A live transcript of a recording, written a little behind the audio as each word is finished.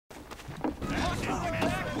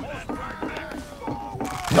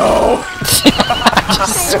I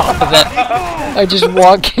just saw that. I just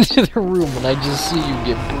walk into the room and I just see you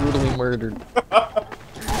get brutally murdered.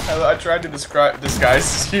 I tried to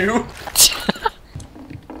disguise you.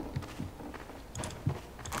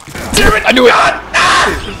 Damn it! I knew it! Ah!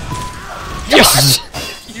 Yes!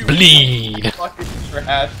 You Bleed! fucking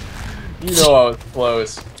trash. You know I was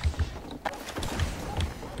close.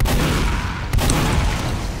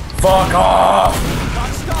 Fuck off!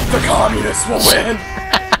 The communists will win!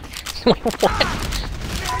 What?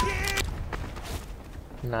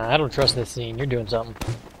 Nah, I don't trust this scene. You're doing something.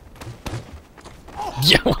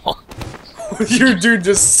 Yeah. Your dude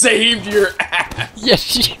just saved your ass!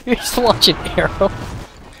 Yes, you're just watching Arrow.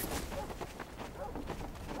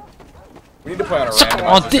 We need to play on a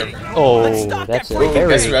randomizer server. Oh, that's We can very...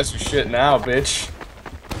 guess the rest of your shit now, bitch.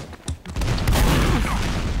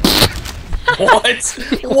 What?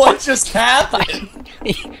 What just happened?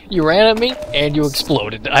 You ran at me and you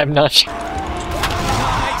exploded. I'm not sure.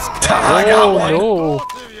 I got one. No.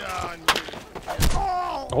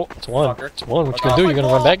 Oh, it's one. Fucker. It's one. What you gonna do? You gonna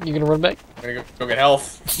run back? You gonna run back? I'm gonna go get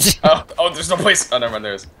health. Oh, there's no place. Oh, never mind,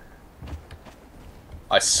 there is.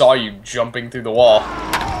 I saw you jumping through the wall.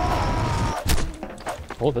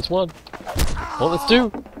 Oh, that's one. Oh, that's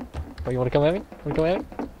two. Oh, you wanna come at me? Wanna come at me?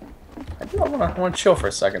 I wanna chill for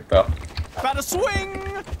a second, though. About to swing!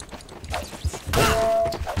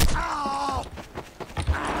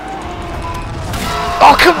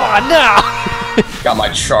 Oh, come on now! Got my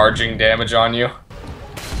charging damage on you.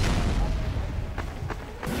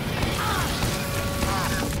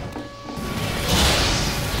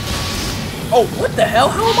 Oh, what the hell?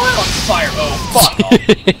 How am I on fire? Oh, fuck off.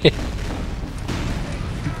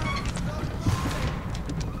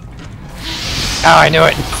 Oh, I knew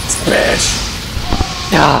it. Bitch.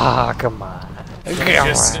 Ah, come on.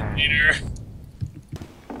 Just a meter.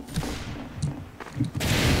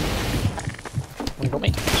 Wanna go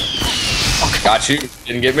me? Oh, got you.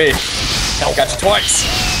 Didn't get me. No, got you twice.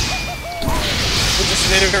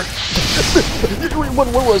 What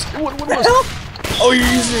was? Oh, you're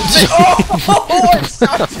using your thing. Oh, I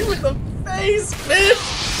shot you in the face, bitch.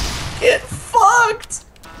 Get fucked.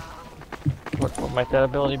 What might that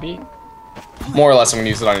ability be? More or less, I'm gonna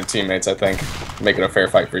use it on your teammates, I think. Make it a fair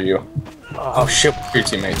fight for you. Oh shit, your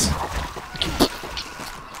teammates.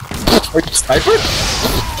 Are you sniper?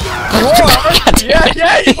 You are!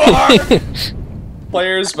 Yeah, you are!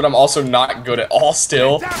 Players, but I'm also not good at all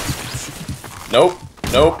still. Nope,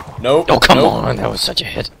 nope, nope. Oh, come nope. on, that was such a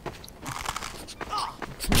hit.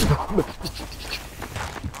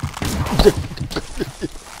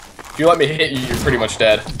 If you let me hit you, you're pretty much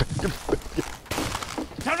dead.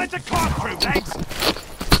 Don't let the car through, thanks!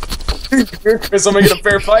 Chris, I'm making a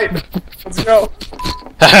fair fight. Let's go.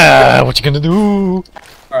 Haha, what you gonna do?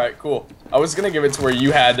 Alright, cool. I was gonna give it to where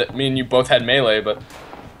you had, me and you both had melee, but...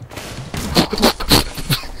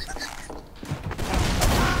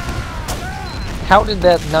 How did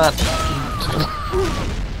that not...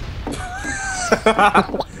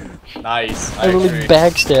 Nice, I I really agree.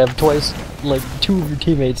 backstabbed twice, like, two of your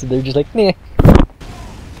teammates, and they're just like, nah.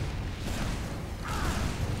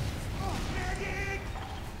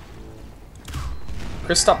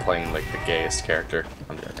 Chris, stop playing like the gayest character.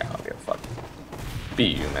 I'm joking, I don't give a fuck. Be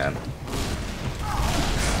you, man.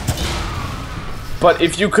 But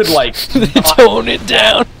if you could, like, tone it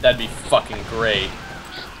down. that'd be fucking great.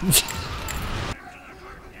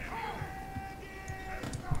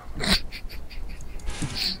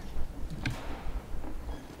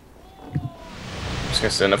 Just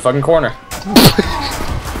gonna sit in a fucking corner.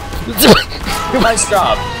 Nice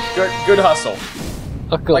job. Good hustle.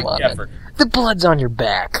 Oh, come Like on. the effort. The blood's on your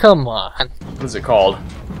back, come on. What is it called?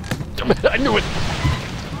 I knew it.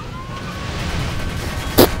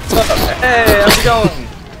 Hey, how's it going?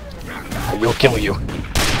 I will kill you.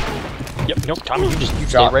 Yep, nope, Tommy, you stay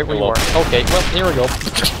Drop right where you below. are. Okay, well, here we go.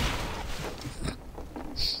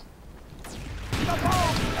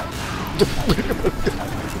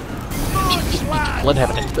 Blood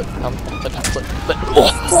happening.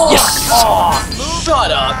 Oh, yes! Oh,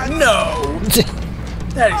 shut up! No!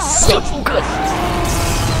 That is so good.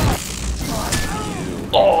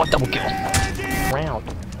 Oh, double kill. Round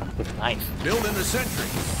with a knife. Build in the sentry.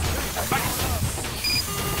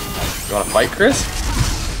 You wanna fight, Chris?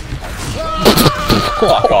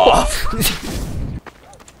 Fuck off.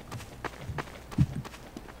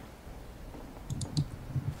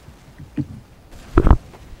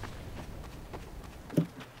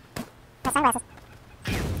 Sunglasses. What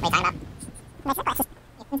are you talking about? My sunglasses.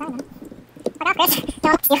 Fuck off, Chris. No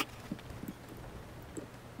one likes you.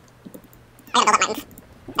 I gotta build up my ink.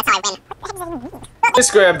 That's how I win. What the heck does that even mean?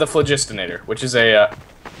 Basically, I have the Phlogistinator, which is a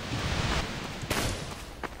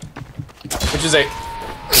which is a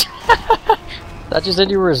Thought you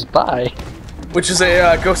said you were a spy.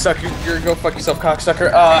 go suck go fuck yourself,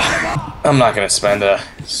 cocksucker. I'm not gonna spend a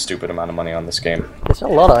stupid amount of money on this game. There's a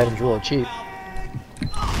lot of items really cheap.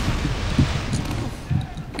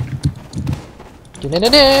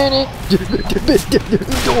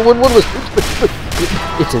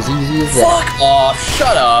 It's as easy as that. Fuck off!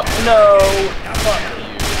 Shut up! No! Fuck.